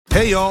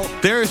Hey y'all,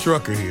 Darius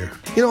Rucker here.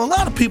 You know, a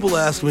lot of people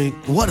ask me,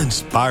 what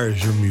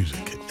inspires your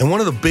music? And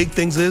one of the big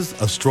things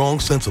is a strong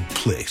sense of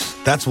place.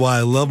 That's why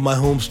I love my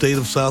home state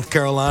of South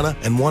Carolina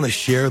and want to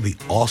share the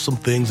awesome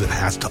things it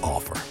has to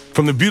offer.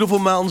 From the beautiful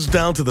mountains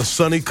down to the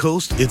sunny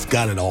coast, it's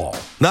got it all.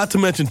 Not to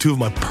mention two of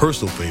my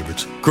personal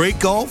favorites, great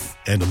golf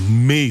and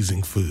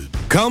amazing food.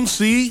 Come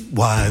see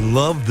why I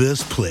love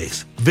this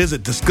place.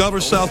 Visit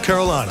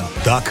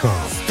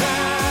discoversouthcarolina.com.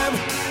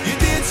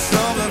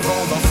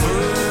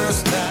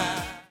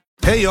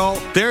 Hey y'all,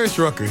 Darius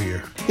Rucker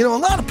here. You know, a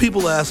lot of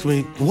people ask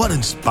me, what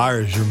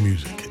inspires your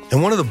music?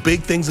 And one of the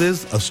big things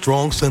is a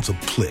strong sense of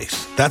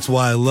place. That's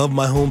why I love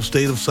my home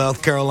state of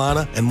South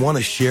Carolina and want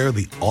to share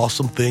the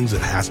awesome things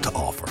it has to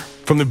offer.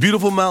 From the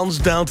beautiful mountains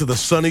down to the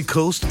sunny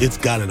coast, it's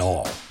got it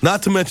all.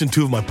 Not to mention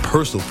two of my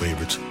personal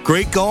favorites,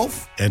 great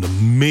golf and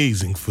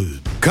amazing food.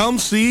 Come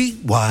see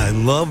why I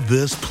love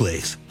this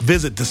place.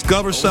 Visit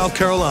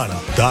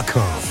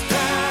discoversouthcarolina.com.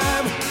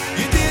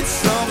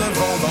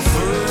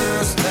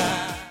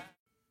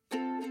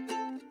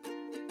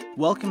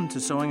 Welcome to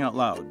Sewing Out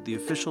Loud, the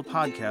official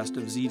podcast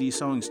of ZD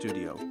Sewing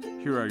Studio.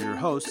 Here are your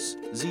hosts,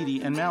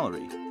 ZD and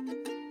Mallory.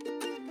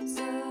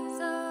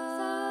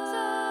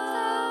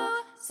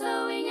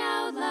 Sewing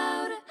Out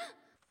Loud.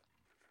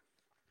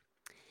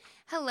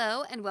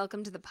 Hello and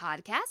welcome to the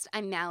podcast.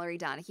 I'm Mallory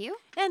Donahue.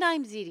 And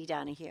I'm ZD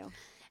Donahue.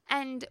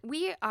 And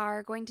we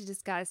are going to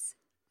discuss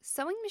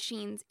sewing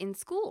machines in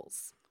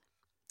schools.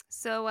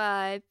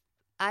 So,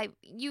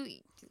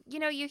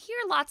 you hear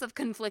lots of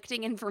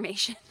conflicting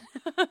information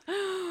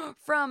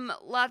from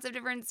lots of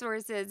different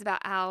sources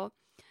about how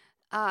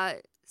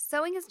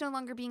sewing is no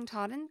longer being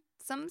taught in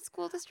some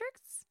school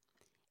districts.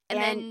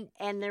 And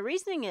the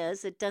reasoning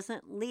is it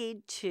doesn't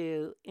lead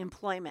to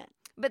employment.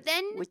 But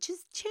then, which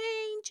is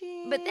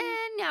changing. But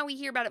then now we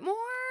hear about it more.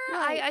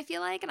 Right. I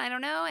feel like, and I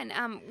don't know, and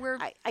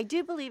I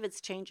do believe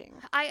it's changing.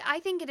 I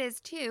think it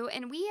is too,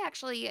 and we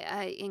actually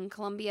in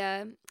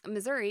Columbia,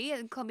 Missouri,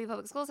 Columbia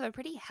Public Schools have a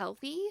pretty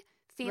healthy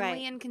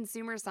family and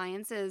consumer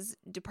sciences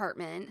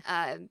department.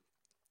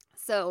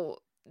 So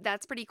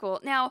that's pretty cool.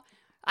 Now,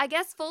 I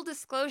guess full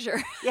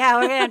disclosure. Yeah,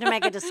 we're gonna have to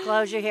make a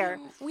disclosure here.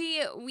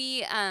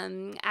 We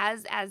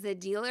as a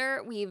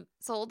dealer, we've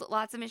sold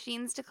lots of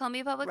machines to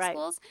Columbia Public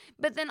Schools.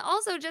 But then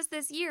also just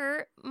this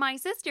year, my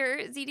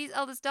sister, ZD's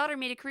eldest daughter,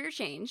 made a career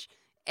change.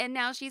 And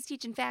now she's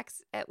teaching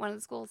fax at one of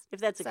the schools.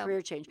 If that's a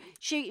career change.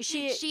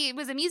 She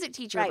was a music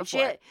teacher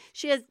before.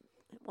 She has,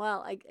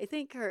 well, I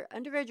think her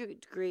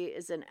undergraduate degree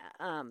is in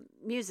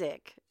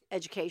music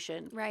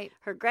education. Right.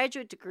 Her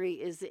graduate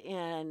degree is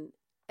in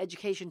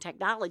education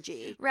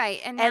technology. Right.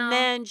 And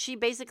then she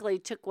basically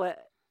took a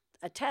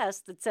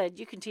test that said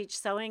you can teach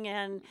sewing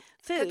and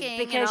food cooking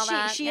because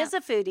and she is a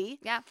foodie.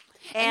 Yeah.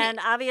 And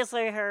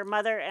obviously her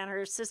mother and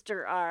her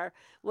sister are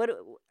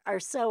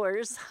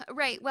sewers.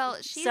 Right. Well,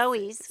 she's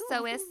sewies.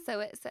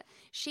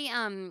 She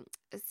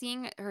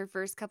seeing her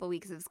first couple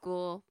weeks of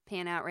school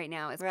pan out right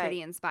now is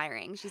pretty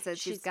inspiring. She says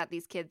she's got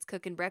these kids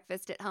cooking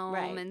breakfast at home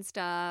and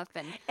stuff,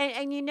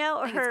 and you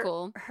know it's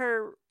cool.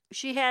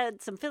 She had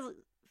some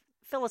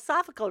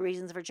philosophical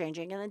reasons for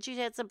changing, and then she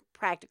had some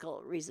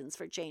practical reasons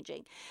for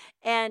changing.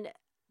 And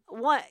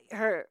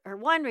her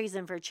one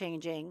reason for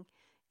changing,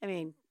 I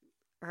mean,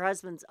 her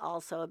husband's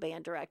also a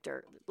band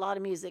director, a lot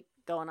of music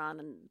going on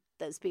in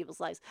those people's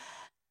lives,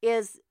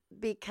 is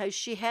because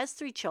she has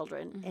 3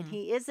 children, and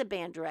he is a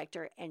band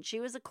director, and she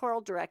was a choral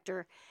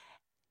director,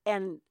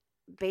 and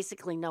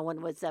basically no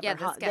one was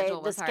ever home.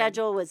 The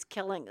schedule was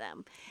killing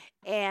them.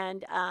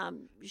 And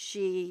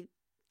she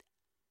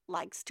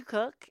likes to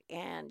cook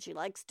and she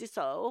likes to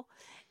sew,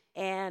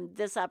 and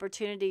this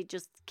opportunity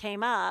just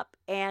came up,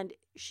 and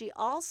she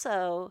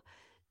also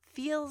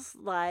feels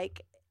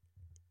like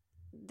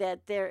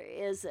that there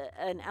is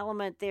an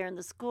element there in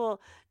the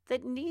school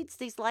that needs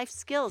these life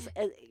skills.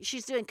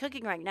 She's doing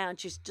cooking right now, and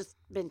she's just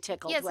been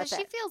tickled with it. So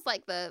she feels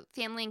like the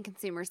family and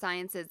consumer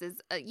sciences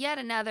is yet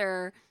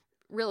another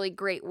really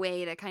great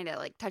way to kind of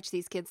like touch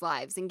these kids'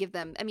 lives and give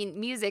them, I mean,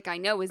 music I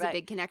know is a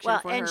big connection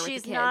for her with the kids. And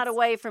she's not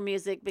away from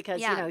music because,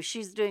 you know,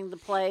 she's doing the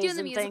plays and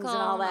things and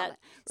all that.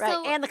 Right,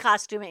 so, and the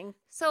costuming.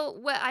 So,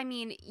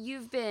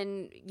 you've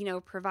been,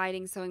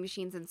 providing sewing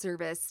machines and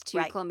service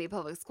to Columbia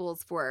Public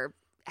Schools for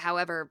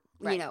however,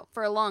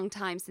 for a long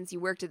time since you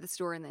worked at the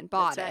store and then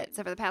bought it.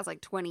 So for the past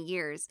 20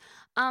 years.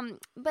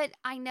 But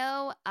I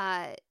know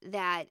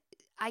that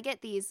I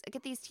get these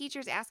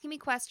teachers asking me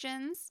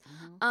questions.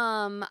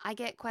 Mm-hmm. I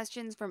get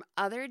questions from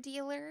other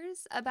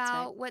dealers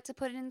about what to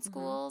put in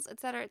schools, et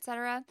cetera, et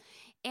cetera.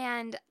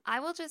 And I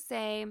will just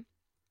say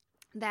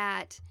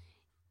that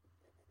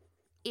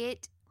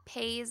it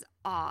pays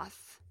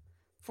off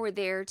for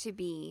there to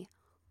be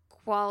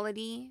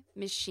quality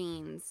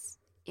machines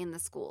in the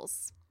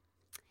schools.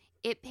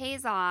 It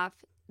pays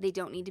off. They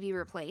don't need to be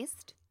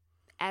replaced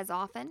as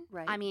often.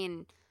 Right. I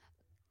mean,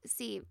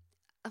 see,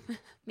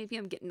 maybe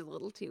I'm getting a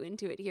little too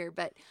into it here,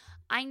 but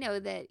I know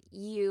that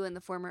you and the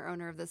former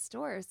owner of the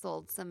store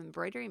sold some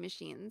embroidery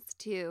machines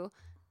to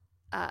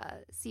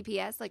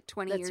CPS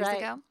 20 years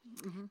ago.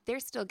 Mm-hmm. They're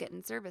still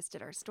getting serviced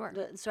at our store.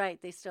 That's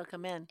right. They still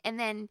come in. And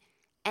then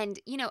And,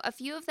 a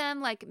few of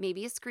them, like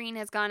maybe a screen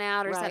has gone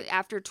out or something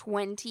after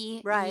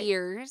 20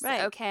 years.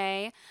 Right.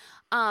 Okay.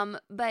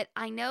 But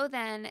I know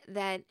then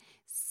that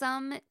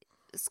some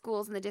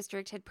schools in the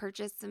district had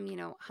purchased some,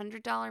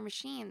 $100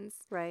 machines.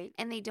 Right.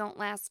 And they don't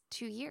last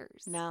 2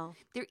 years. No.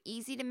 They're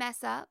easy to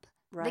mess up.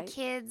 Right. The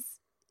kids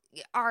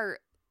are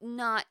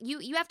not,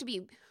 you have to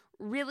be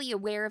really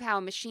aware of how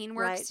a machine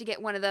works to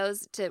get one of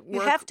those to work.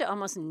 You have to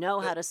almost know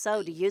how to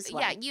sew to use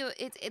one. Yeah,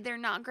 they're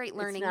not great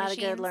learning machines.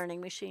 It's not a good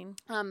learning machine.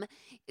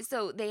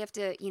 So they have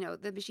to,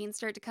 the machines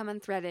start to come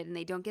unthreaded and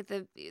they don't get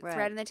the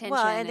thread and the tension.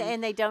 Well,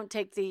 and they don't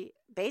take the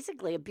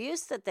basically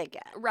abuse that they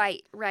get.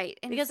 Right.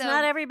 And because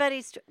not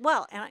everybody's,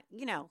 and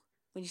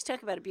when you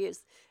talk about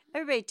abuse,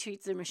 everybody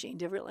treats their machine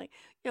differently.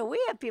 We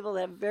have people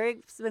that have very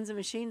expensive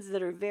machines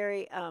that are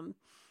very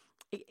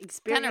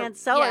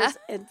experienced sewers,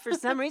 and for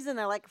some reason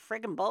they're like a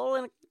friggin' bowl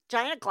in a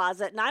china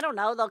closet, and I don't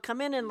know, they'll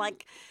come in and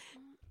like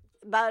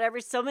about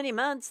every so many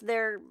months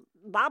their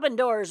bobbin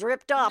doors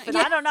ripped off, and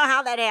I don't know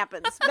how that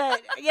happens,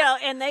 but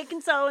and they can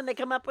sew and they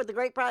come up with a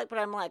great product, but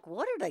I'm like,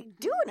 what are they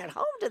doing at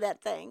home to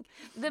that thing?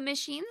 The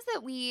machines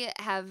that we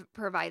have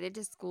provided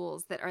to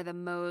schools that are the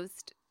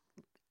most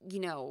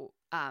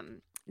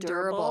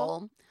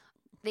durable,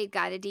 they've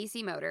got a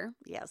DC motor.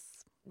 Yes.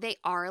 They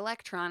are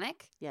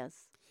electronic.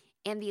 Yes.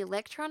 And the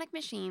electronic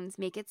machines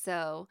make it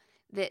so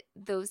that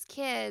those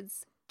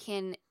kids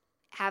can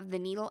have the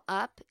needle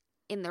up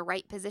in the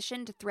right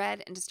position to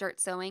thread and to start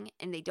sewing,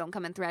 and they don't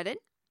come unthreaded.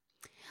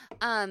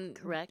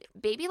 Correct.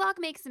 Baby Lock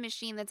makes a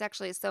machine that's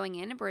actually a sewing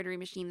and embroidery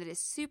machine that is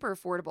super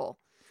affordable.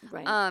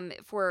 Right.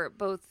 For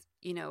both,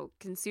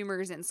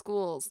 consumers and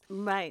schools.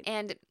 Right.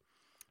 And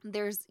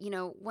there's,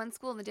 one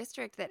school in the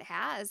district that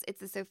it's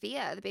the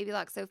Sophia, the Baby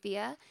Lock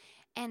Sophia.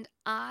 And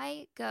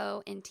I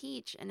go and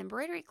teach an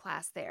embroidery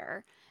class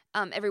there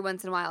every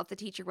once in a while if the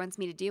teacher wants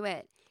me to do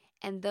it.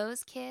 And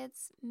those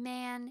kids,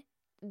 man,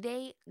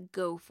 they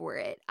go for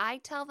it. I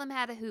tell them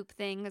how to hoop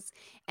things,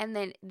 and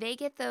then they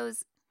get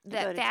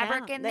that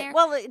fabric in there.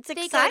 It's exciting.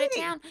 They go to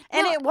town.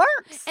 And it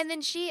works. And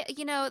then she,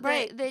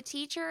 the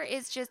teacher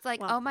is just like,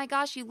 oh my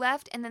gosh, you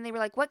left. And then they were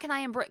like, what can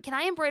I embroider? Can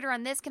I embroider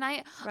on this?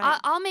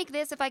 I'll make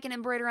this if I can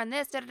embroider on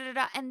this. Da, da, da,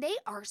 da. And they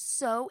are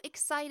so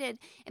excited,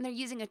 and they're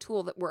using a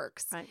tool that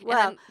works. Right.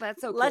 Well,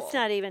 that's so cool. Let's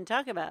not even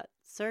talk about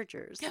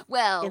sergers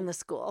in the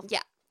school.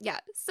 Yeah.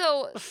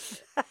 So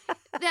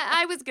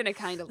I was going to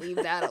kind of leave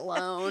that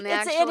alone,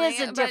 actually.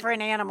 It is a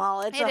different animal.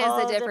 It is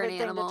a different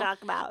animal thing to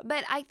talk about.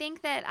 But I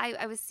think that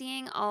I was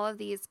seeing all of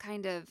these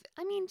kind of,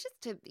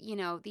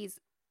 these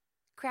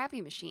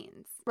crappy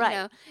machines.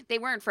 Right. They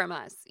weren't from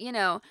us, in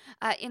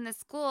the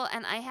school.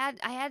 And I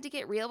had to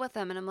get real with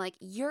them. And I'm like,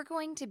 you're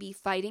going to be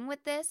fighting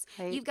with this.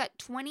 Right. You've got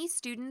 20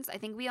 students. I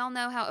think we all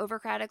know how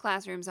overcrowded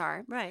classrooms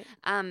are. Right.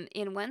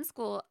 In one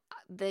school,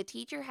 the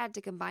teacher had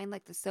to combine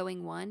like the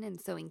sewing 1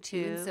 and sewing 2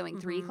 and sewing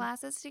 3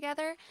 classes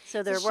together.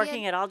 So they're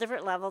working at all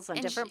different levels on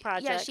different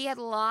projects. Yeah, she had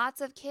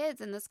lots of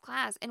kids in this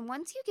class. And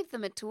once you give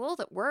them a tool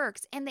that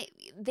works, and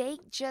they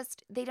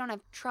don't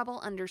have trouble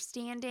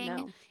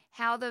understanding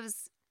how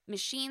those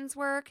machines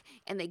work,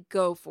 and they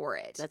go for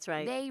it. That's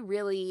right.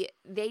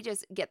 They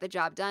just get the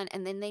job done,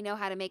 and then they know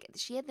how to make it.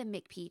 She had them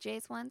make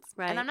PJs once.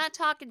 Right. And I'm not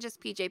talking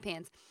just PJ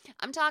pants.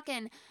 I'm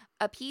talking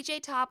a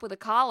PJ top with a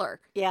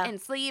collar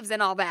and sleeves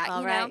and all that,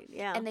 know?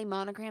 Yeah. And they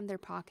monogrammed their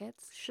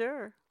pockets.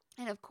 Sure.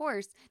 And of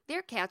course,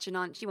 they're catching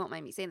on. She won't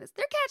mind me saying this.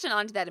 They're catching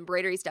on to that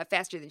embroidery stuff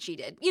faster than she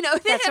did.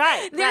 That's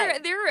right.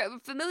 They're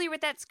familiar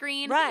with that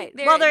screen. Right.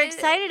 They're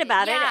excited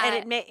about it,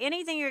 and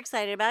anything you're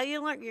excited about,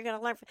 you're going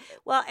to learn.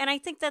 Well, and I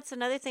think that's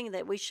another thing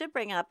that we should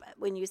bring up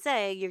when you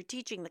say you're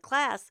teaching the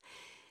class.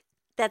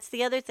 That's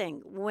the other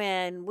thing.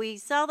 When we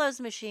sell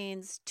those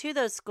machines to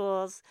those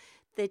schools,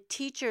 the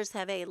teachers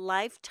have a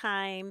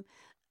lifetime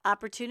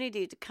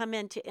opportunity to come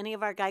into any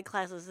of our guide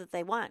classes that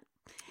they want.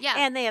 Yeah.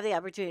 And they have the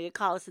opportunity to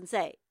call us and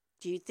say,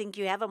 do you think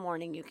you have a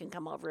morning you can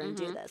come over and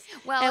do this?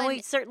 Well, and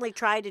we certainly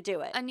try to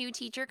do it. A new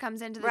teacher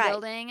comes into the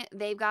building.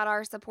 They've got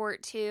our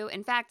support too.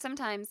 In fact,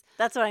 sometimes.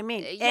 That's what I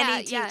mean.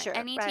 Any teacher.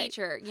 Any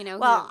teacher,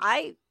 Well,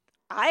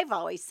 I've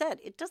always said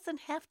it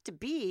doesn't have to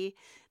be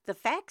the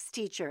fax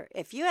teacher.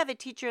 If you have a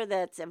teacher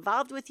that's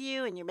involved with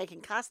you and you're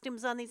making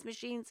costumes on these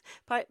machines,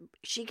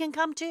 she can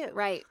come too.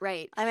 Right.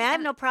 I mean, I have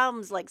no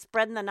problems like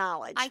spreading the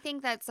knowledge. I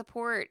think that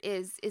support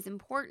is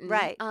important.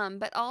 Right.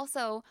 But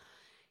also,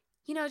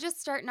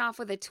 just starting off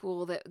with a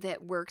tool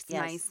that works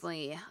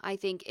nicely, I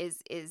think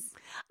is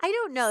I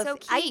don't know so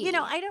if key.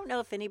 I don't know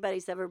if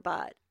anybody's ever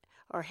bought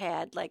or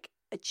had like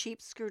a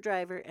cheap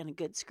screwdriver and a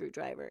good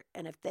screwdriver,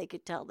 and if they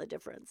could tell the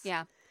difference.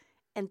 Yeah.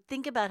 And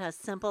think about how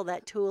simple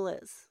that tool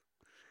is.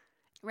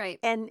 Right.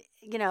 And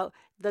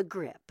the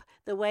grip,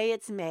 the way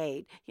it's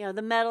made,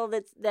 the metal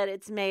that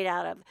it's made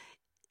out of.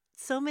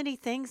 so many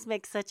things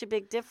make such a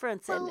big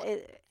difference. Well,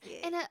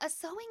 and a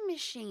sewing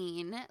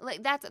machine,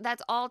 like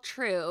that's all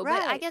true.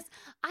 But I guess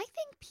I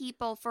think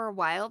people for a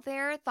while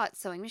there thought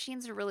sewing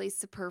machines are really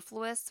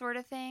superfluous sort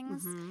of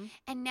things. Mm-hmm.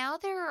 And now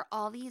there are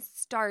all these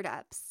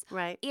startups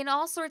in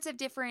all sorts of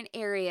different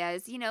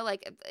areas,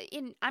 like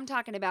I'm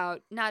talking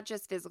about not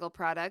just physical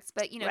products,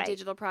 but,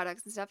 digital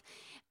products and stuff.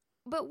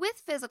 But with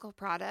physical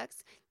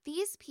products,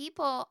 these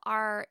people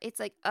it's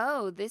like,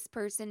 oh, this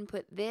person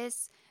put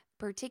this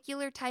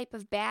particular type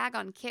of bag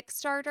on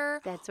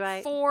Kickstarter. That's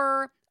right.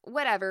 For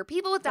whatever,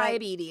 people with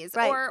diabetes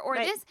or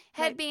this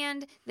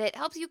headband that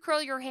helps you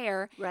curl your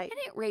hair. Right. And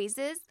it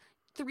raises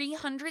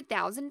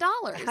 $300,000.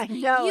 I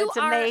know, it's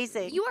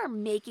amazing. You are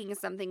making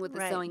something with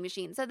the sewing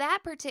machine. So that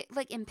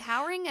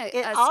empowering a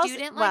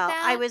student well,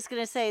 that. I was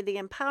going to say the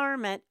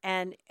empowerment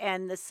and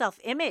the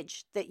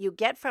self-image that you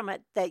get from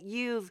it, that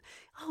you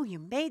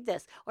made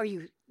this, or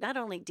you not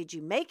only did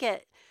you make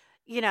it,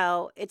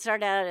 it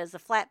started out as a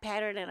flat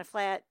pattern and a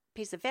flat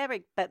piece of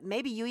fabric, but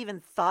maybe you even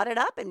thought it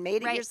up and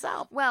made it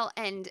yourself. Well,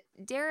 and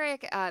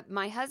Derek,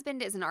 my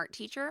husband is an art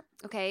teacher,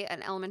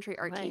 an elementary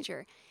art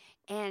teacher,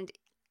 and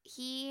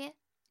he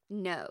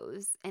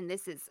knows, and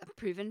this is a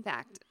proven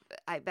fact,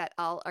 I bet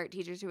all art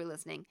teachers who are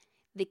listening,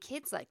 the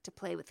kids like to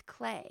play with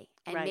clay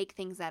and make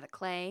things out of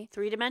clay.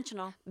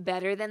 3-dimensional.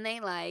 Better than they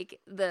like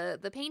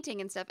the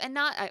painting and stuff. And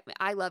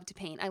I love to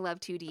paint. I love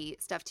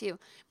 2D stuff too.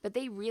 But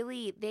they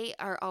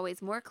are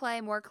always more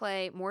clay, more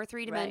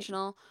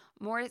 3-dimensional,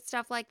 more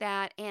stuff like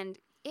that. And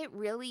it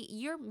really,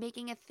 you're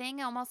making a thing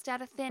almost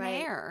out of thin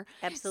air.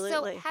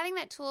 Absolutely. So having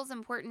that tool is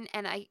important.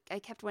 And I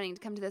kept wanting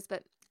to come to this,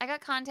 but I got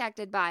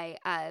contacted by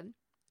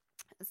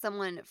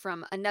someone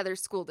from another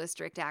school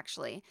district,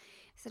 actually.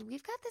 He said,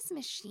 we've got this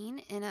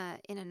machine in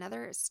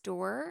another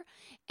store,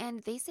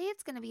 and they say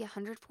it's going to be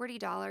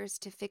 $140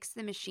 to fix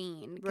the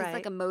machine because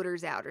like a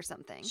motor's out or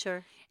something.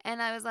 Sure.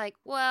 And I was like,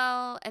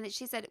 well, and then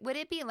she said, would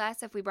it be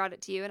less if we brought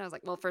it to you? And I was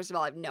like, well, first of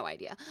all, I have no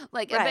idea.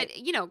 But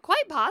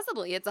quite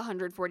possibly it's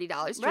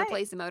 $140 to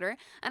replace a motor.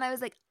 And I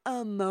was like,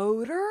 a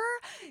motor?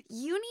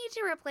 You need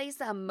to replace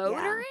a motor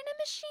in a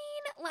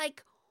machine?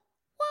 Like,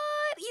 what?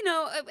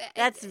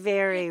 That's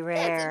very rare.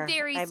 That's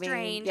very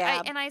strange.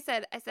 I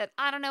said,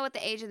 I don't know what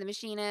the age of the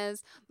machine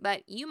is,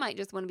 but you might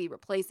just want to be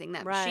replacing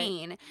that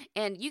machine,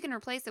 and you can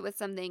replace it with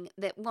something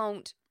that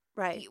won't.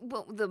 Right.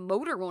 Well, the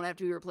motor won't have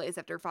to be replaced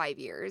after 5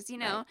 years,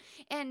 and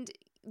I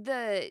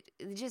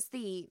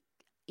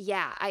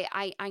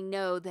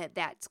know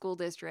that school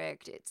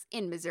district, it's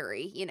in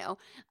Missouri,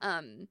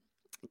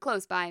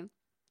 close by.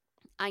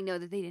 I know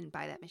that they didn't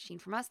buy that machine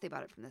from us. They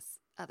bought it from this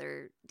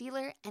other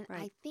dealer. And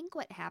I think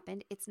what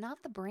happened, it's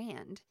not the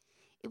brand.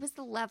 It was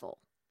the level.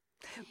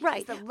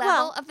 Right. The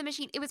level of the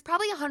machine. It was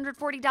probably $140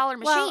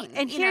 machine. Well,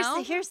 and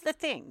here's the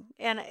thing.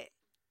 And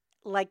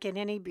like in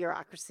any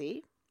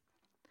bureaucracy,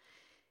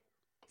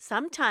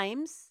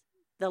 sometimes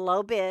the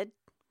low bid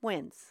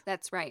wins.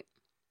 That's right.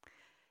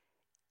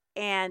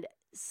 And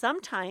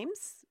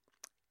sometimes,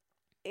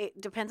 it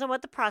depends on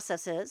what the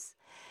process is,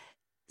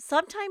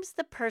 sometimes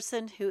the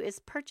person who is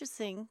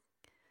purchasing,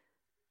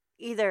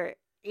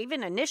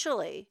 even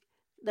initially,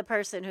 the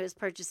person who is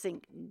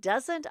purchasing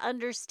doesn't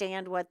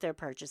understand what they're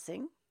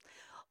purchasing,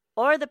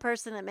 or the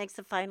person that makes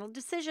the final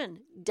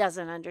decision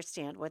doesn't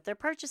understand what they're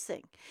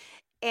purchasing.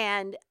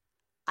 And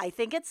I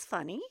think it's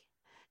funny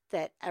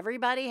that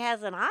everybody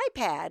has an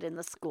iPad in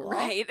the school,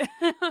 right?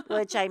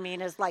 Which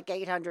is like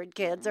 800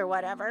 kids or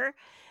whatever,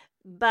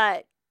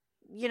 but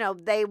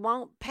they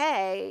won't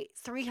pay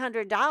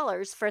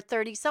 $300 for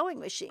 30 sewing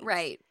machines.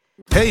 Right.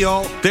 Hey,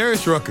 y'all,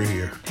 Darius Rucker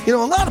here. A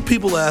lot of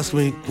people ask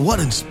me,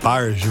 what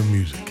inspires your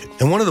music?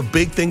 And one of the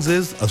big things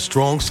is a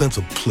strong sense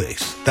of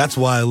place. That's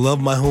why I love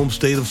my home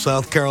state of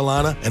South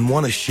Carolina and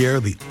want to share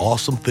the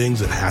awesome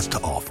things it has to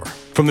offer.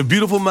 From the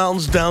beautiful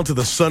mountains down to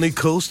the sunny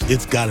coast,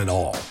 it's got it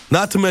all.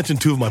 Not to mention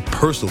two of my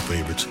personal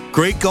favorites,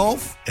 great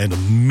golf and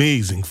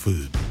amazing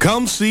food.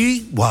 Come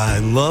see why I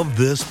love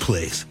this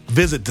place.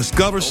 Visit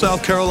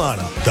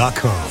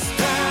discoversouthcarolina.com.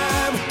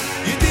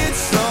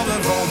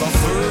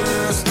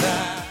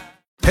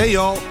 Hey,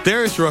 y'all,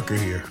 Darius Rucker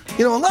here.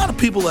 A lot of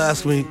people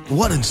ask me,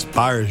 what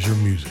inspires your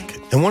music?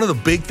 And one of the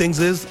big things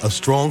is a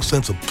strong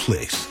sense of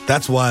place.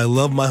 That's why I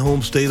love my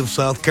home state of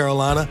South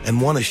Carolina and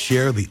want to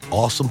share the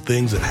awesome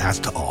things it has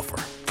to offer.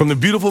 From the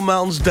beautiful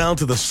mountains down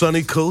to the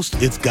sunny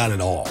coast, it's got it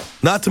all.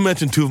 Not to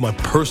mention two of my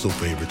personal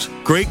favorites,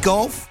 great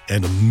golf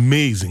and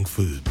amazing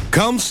food.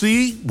 Come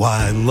see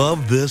why I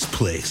love this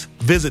place.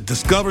 Visit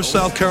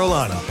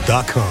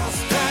discoversouthcarolina.com.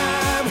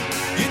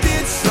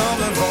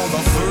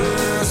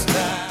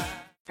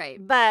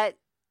 Right. But,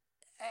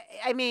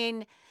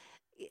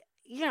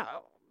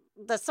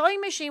 the sewing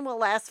machine will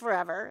last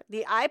forever.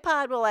 The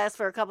iPod will last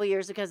for a couple of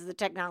years because the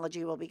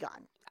technology will be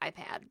gone.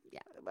 iPad,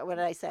 yeah. What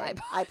did I say?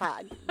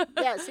 iPod.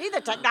 Yeah, see,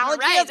 the technology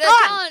right, is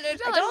gone. I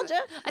told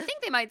you. I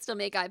think they might still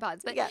make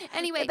iPods, but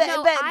anyway,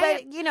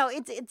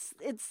 it's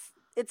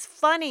it's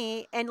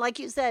funny, and like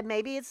you said,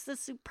 maybe it's the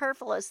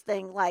superfluous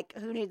thing, like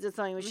who needs a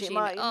sewing machine?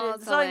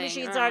 Sewing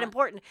machines aren't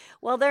important.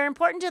 Well, they're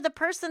important to the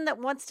person that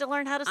wants to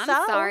learn how to sew.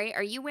 I'm sorry,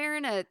 are you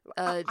wearing a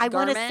I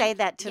want to say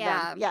that to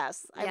them.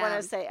 Yes, Yeah.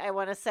 I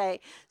want to say.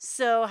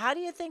 So, how do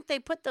you think they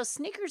put those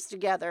sneakers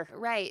together?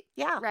 Right.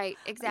 Yeah. Right.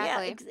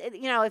 Exactly.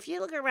 Yeah, if you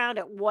look around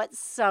at what's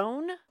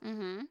sewn,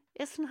 Mm-hmm.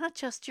 it's not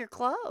just your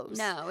clothes.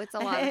 No, it's a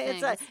lot of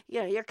things.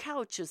 Your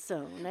couch is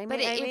sewn. I mean,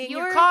 if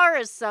your car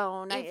is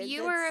sewn. If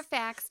you were a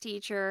fax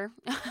teacher,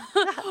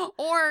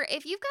 or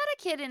if you've got a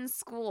kid in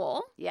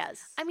school,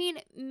 yes, I mean,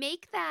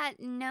 make that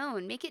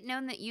known. Make it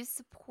known that you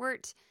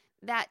support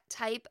that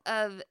type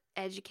of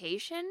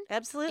education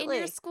absolutely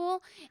in your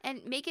school,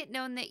 and make it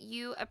known that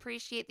you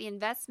appreciate the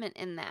investment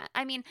in that.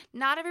 I mean,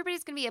 not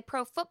everybody's going to be a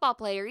pro football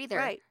player either.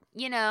 Right.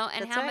 And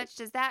That's how right. much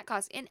does that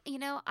cost? And,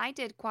 I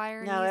did choir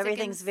and no, music.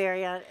 everything's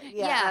very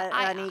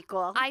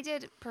unequal. I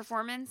did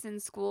performance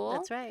in school.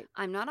 That's right.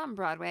 I'm not on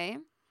Broadway.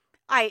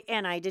 I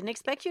didn't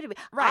expect you to be.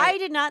 Right. I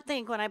did not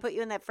think when I put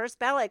you in that first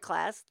ballet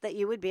class that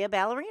you would be a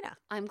ballerina.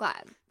 I'm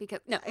glad because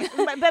no,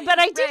 but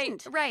I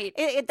didn't. Right.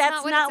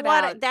 That's not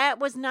what that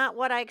was not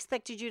what I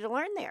expected you to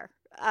learn there.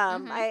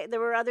 There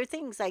were other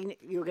things.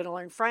 You were going to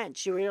learn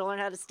French. You were going to learn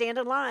how to stand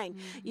in line.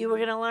 Mm-hmm. You were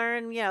going to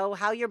learn,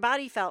 how your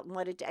body felt and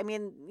what it. I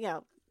mean,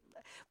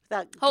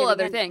 whole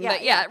other thing.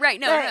 But yeah, right.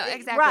 No,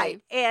 exactly.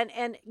 Right.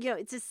 And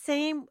it's the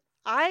same.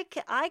 I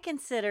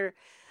consider.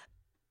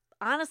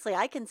 Honestly,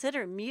 I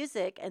consider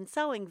music and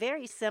sewing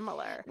very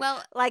similar.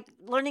 Well, like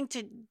learning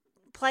to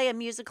play a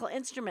musical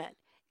instrument.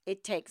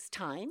 It takes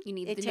time. You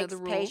need it to takes know the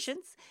rules.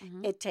 Patience.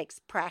 Mm-hmm. It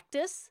takes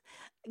practice.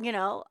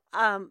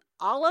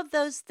 All of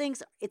those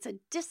things. It's a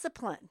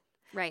discipline,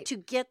 right, to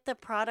get the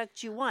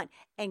product you want.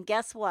 And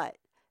guess what?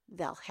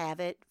 They'll have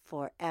it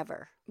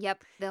forever.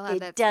 Yep, they'll have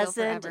that skill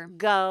forever. It doesn't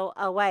go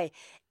away.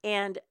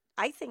 And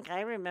I think I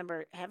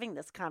remember having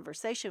this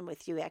conversation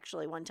with you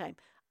actually one time.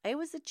 I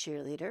was a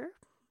cheerleader.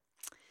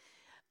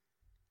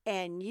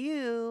 And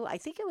I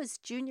think it was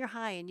junior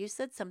high, and you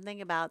said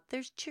something about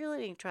there's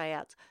cheerleading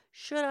tryouts.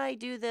 Should I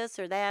do this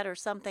or that or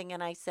something?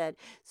 And I said,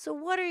 so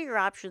what are your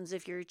options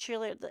if you're a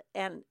cheerleader?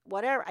 And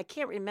whatever, I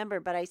can't remember,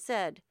 but I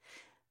said,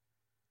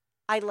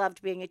 I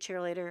loved being a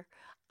cheerleader.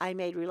 I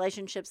made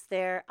relationships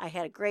there. I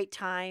had a great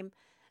time.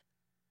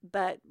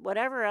 But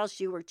whatever else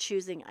you were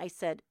choosing, I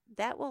said,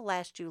 that will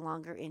last you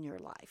longer in your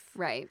life.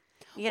 Right.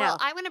 Well,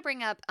 I want to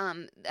bring up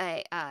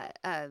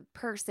a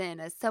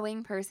person, a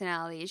sewing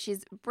personality.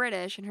 She's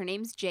British, and her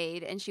name's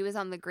Jade, and she was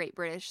on the Great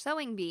British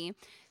Sewing Bee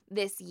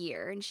this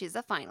year, and she's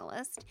a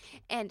finalist.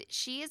 And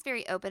she is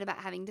very open about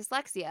having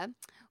dyslexia,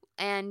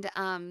 and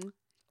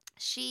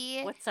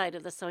what side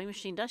of the sewing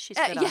machine does she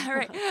sit on? Yeah,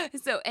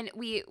 right. So, and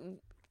we.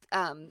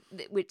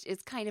 Which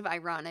is kind of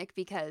ironic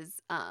because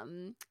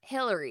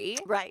Hillary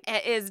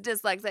is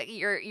dyslexic.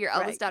 Your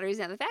eldest daughter is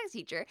now the fax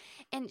teacher,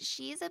 and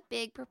she's a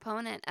big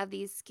proponent of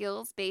these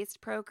skills-based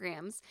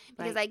programs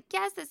because I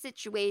guess the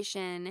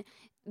situation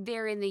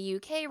there in the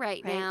UK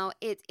right now,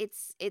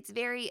 it's a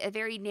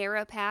very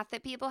narrow path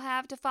that people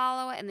have to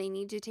follow, and they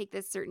need to take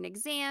this certain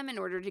exam in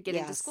order to get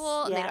into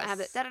school, and they don't have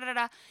it.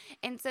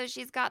 And so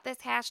she's got this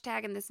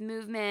hashtag and this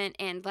movement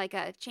and like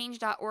a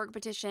change.org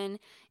petition,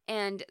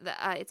 and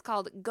it's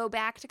called Go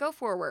Back to Go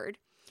Forward.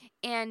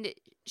 And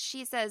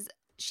she says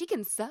she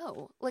can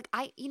sew. Like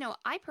I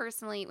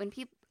personally,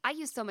 I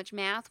use so much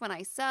math when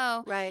I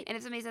sew. Right. And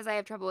if somebody says I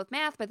have trouble with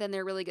math, but then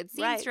they're really good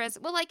seamstress,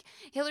 well, like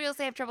Hillary will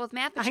say I have trouble with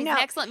math, but she's an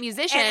excellent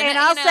musician. And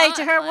I'll say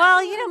to her,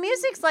 well,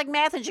 music's like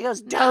math. And she goes,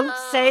 don't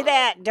say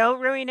that. Don't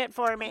ruin it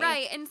for me.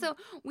 Right. And so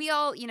we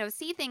all,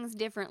 see things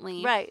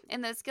differently. Right.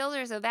 And those skills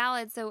are so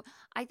valid. So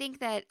I think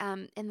that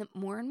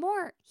more and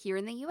more here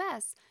in the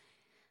U.S.,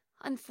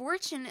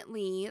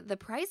 unfortunately, the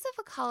price of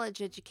a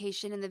college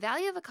education and the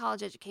value of a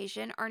college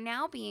education are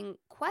now being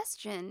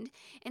questioned.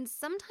 And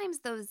sometimes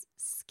those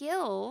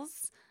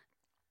skills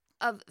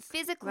of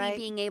physically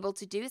being able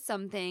to do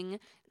something,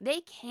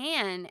 they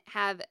can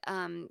have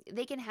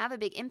a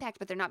big impact,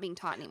 but they're not being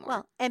taught anymore.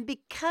 Well, and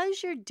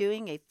because you're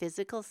doing a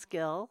physical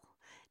skill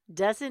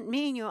doesn't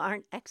mean you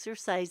aren't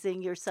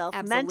exercising yourself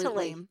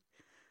mentally.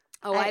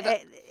 Oh,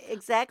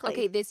 exactly.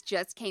 Okay, this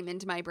just came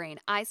into my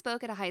brain. I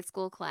spoke at a high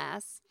school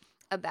class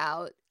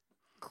about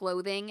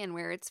clothing and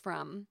where it's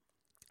from.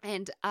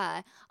 And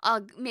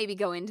I'll maybe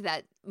go into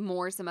that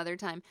more some other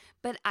time.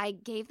 But I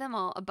gave them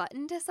all a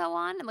button to sew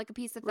on and like a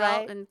piece of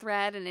felt and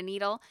thread and a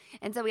needle.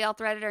 And so we all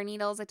threaded our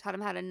needles. I taught them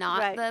how to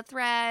knot the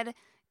thread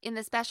in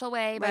the special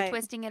way by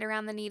twisting it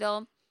around the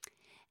needle.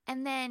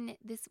 And then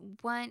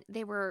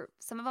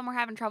some of them were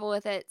having trouble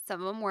with it.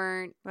 Some of them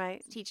weren't.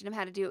 Right. Teaching them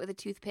how to do it with a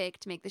toothpick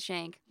to make the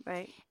shank.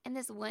 Right. And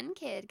this one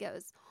kid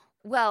goes,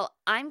 well,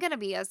 I'm going to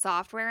be a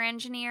software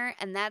engineer,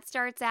 and that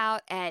starts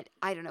out at,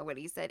 I don't know what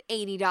he said,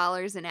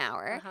 $80 an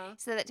hour. Uh-huh. He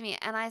said that to me,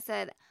 and I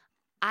said,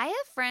 I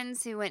have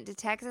friends who went to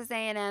Texas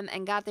A&M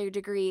and got their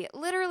degree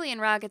literally in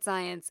rocket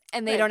science,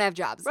 and they don't have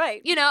jobs. Right.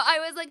 You know, I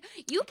was like,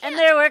 you can't. And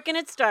they're working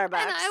at Starbucks.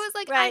 And I was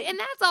like, right. and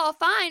that's all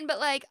fine, but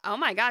like, oh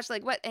my gosh,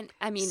 like what? And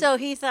I mean, so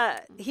he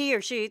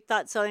or she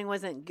thought sewing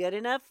wasn't good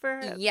enough for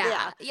her.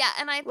 Yeah.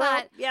 And I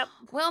thought, yep.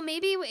 Well,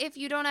 maybe if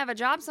you don't have a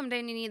job someday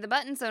and you need the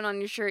button sewn on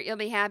your shirt, you'll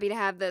be happy to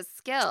have this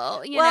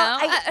skill. You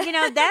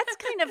know, that's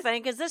kind of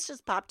funny because this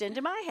just popped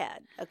into my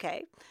head.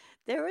 Okay,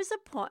 there was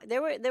a point.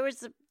 There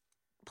was a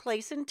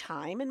place and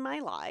time in my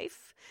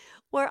life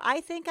where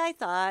I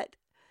thought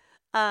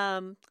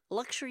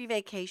luxury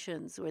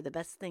vacations were the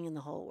best thing in the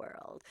whole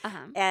world.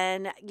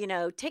 And,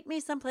 take me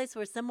someplace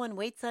where someone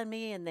waits on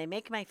me and they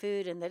make my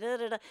food and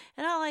and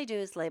all I do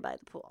is lay by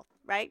the pool,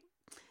 right?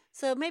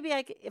 So maybe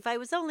if I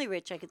was only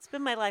rich, I could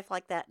spend my life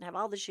like that and have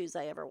all the shoes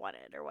I ever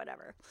wanted or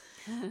whatever.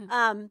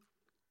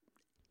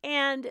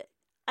 And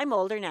I'm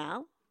older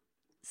now.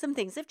 Some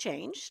things have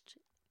changed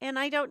and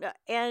I don't know.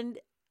 And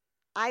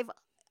I've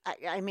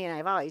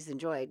always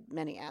enjoyed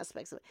many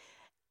aspects of it.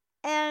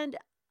 And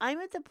I'm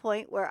at the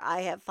point where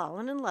I have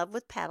fallen in love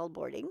with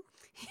paddleboarding.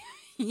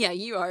 Yeah,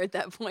 you are at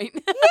that point.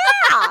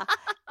 Yeah.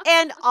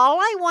 And all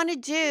I want to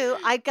do,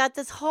 I've got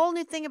this whole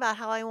new thing about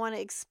how I want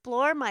to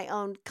explore my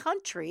own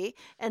country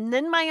and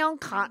then my own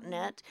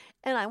continent.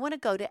 And I want to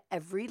go to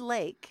every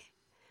lake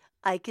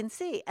I can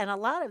see. And a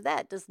lot of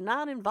that does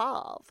not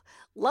involve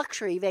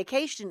luxury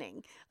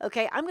vacationing.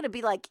 Okay. I'm going to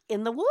be like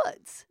in the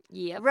woods.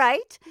 Yep.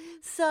 Right.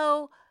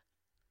 So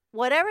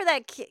whatever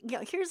that kid,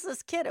 here's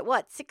this kid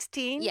at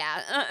 16?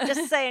 Yeah.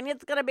 Just saying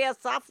it's going to be a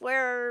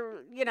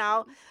software,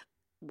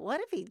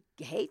 what if he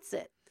hates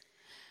it?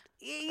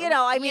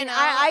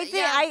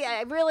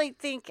 I really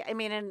think,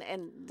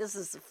 and this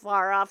is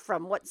far off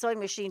from what sewing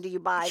machine do you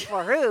buy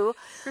for who,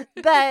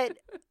 but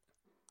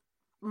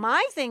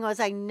my thing was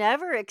I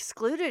never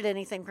excluded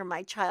anything from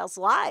my child's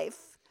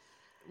life.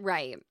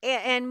 Right.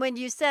 And when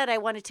you said, I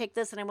want to take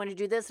this and I want to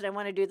do this and I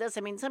want to do this,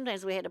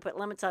 sometimes we had to put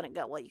limits on it and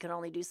go, well, you can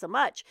only do so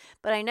much.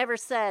 But I never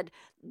said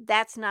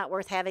that's not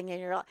worth having in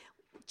your life.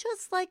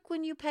 Just like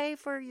when you pay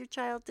for your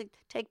child to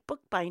take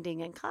bookbinding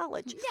in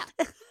college.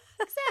 Yeah,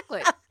 exactly.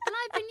 And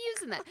I've been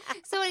using that.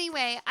 So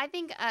anyway, I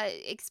think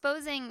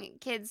exposing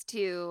kids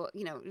to,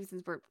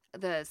 since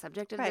the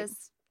subject of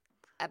this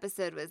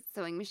episode was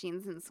sewing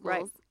machines in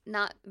schools.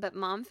 Right. But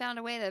Mom found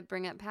a way to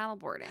bring up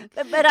paddleboarding.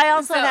 But I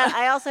also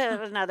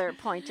have another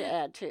point to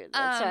add too. So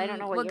I don't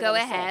know what. Well, go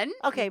ahead. Say.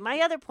 Okay, my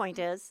other point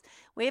is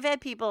we've had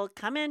people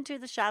come into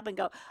the shop and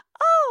go,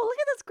 "Oh, look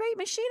at this great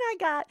machine I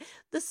got.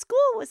 The school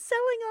was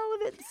selling all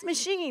of its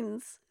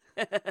machines."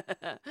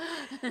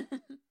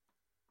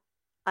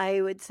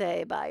 I would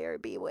say buyer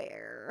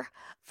beware.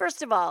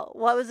 First of all,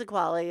 what was the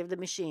quality of the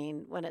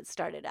machine when it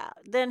started out?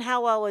 Then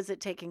how well was it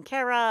taken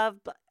care of?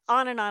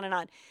 On and on and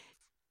on.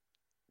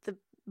 The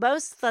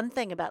most fun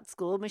thing about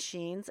school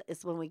machines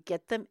is when we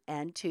get them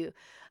and to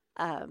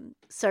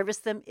service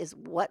them is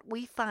what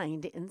we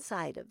find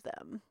inside of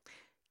them.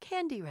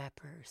 Candy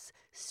wrappers,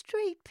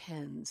 straight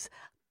pins,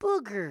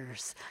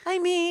 boogers.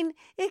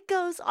 It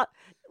goes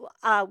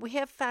on. We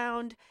have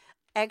found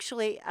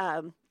actually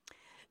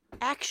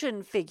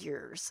action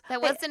figures.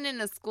 That wasn't in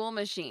a school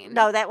machine.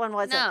 No, that one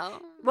wasn't. No.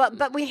 Well,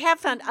 but we have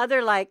found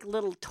other like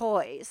little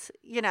toys,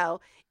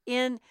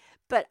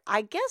 but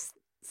I guess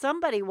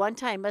somebody one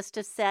time must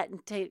have sat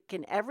and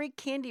taken every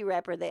candy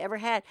wrapper they ever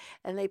had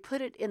and they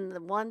put it in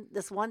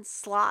this one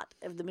slot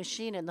of the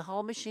machine, and the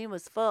whole machine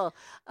was full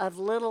of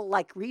little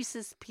like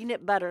Reese's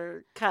peanut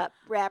butter cup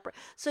wrapper.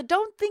 So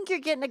don't think you're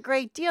getting a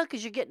great deal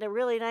because you're getting a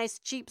really nice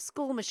cheap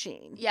school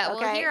machine. Yeah,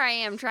 okay? Well, here I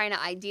am trying to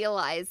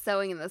idealize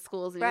sewing in the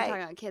schools, and you're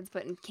talking about kids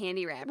putting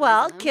candy wrappers.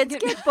 Well, kids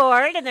get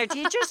bored and their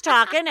teacher's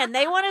talking and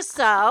they want to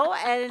sew,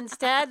 and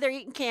instead they're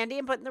eating candy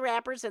and putting the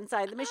wrappers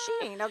inside the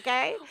machine.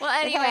 Okay. Well,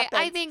 anyway,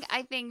 I think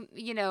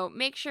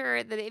make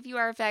sure that if you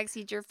are a FACS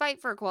teacher, fight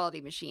for a quality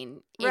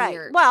machine in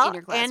your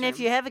classroom. And if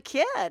you have a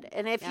kid,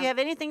 and if you have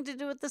anything to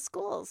do with the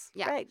schools,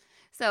 right.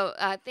 So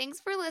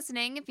thanks for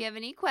listening. If you have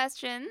any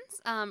questions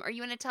or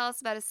you want to tell us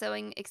about a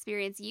sewing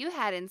experience you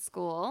had in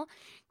school,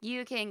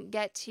 you can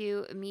get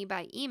to me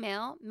by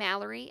email,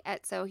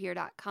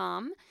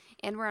 Mallory@sewhere.com,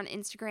 and we're on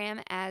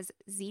Instagram as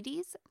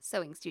ZD's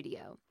Sewing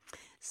Studio.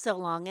 So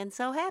long and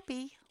so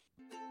happy.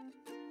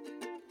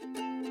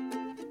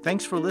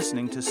 Thanks for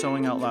listening to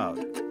Sewing Out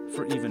Loud.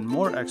 For even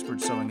more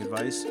expert sewing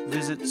advice,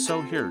 visit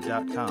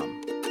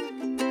sewhere.com.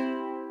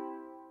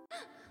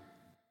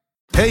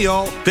 Hey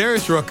y'all,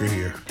 Darius Rucker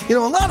here. A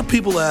lot of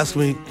people ask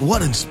me,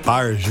 what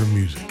inspires your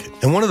music?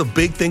 And one of the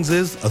big things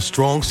is a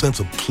strong sense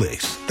of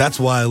place. That's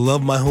why I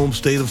love my home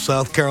state of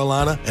South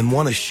Carolina and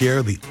want to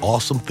share the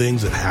awesome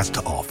things it has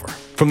to offer.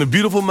 From the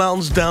beautiful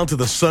mountains down to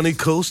the sunny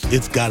coast,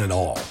 it's got it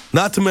all.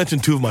 Not to mention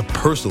two of my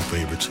personal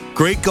favorites,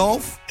 great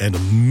golf and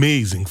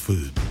amazing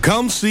food.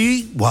 Come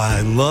see why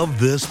I love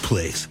this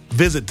place.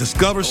 Visit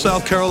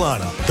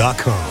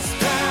discoversouthcarolina.com.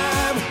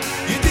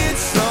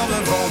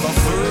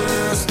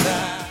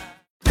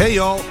 Hey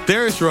y'all,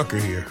 Darius Rucker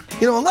here.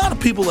 A lot of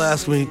people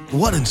ask me,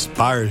 what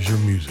inspires your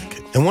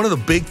music? And one of the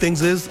big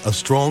things is a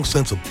strong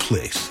sense of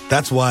place.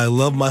 That's why I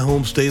love my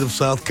home state of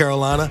South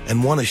Carolina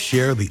and want to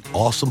share the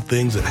awesome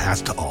things it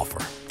has to offer.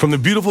 From the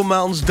beautiful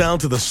mountains down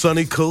to the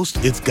sunny coast,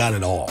 it's got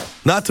it all.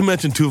 Not to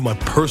mention two of my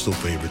personal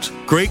favorites,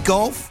 great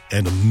golf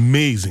and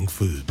amazing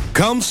food.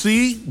 Come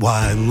see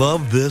why I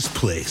love this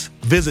place.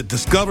 Visit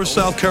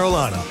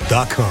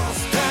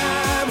discoversouthcarolina.com.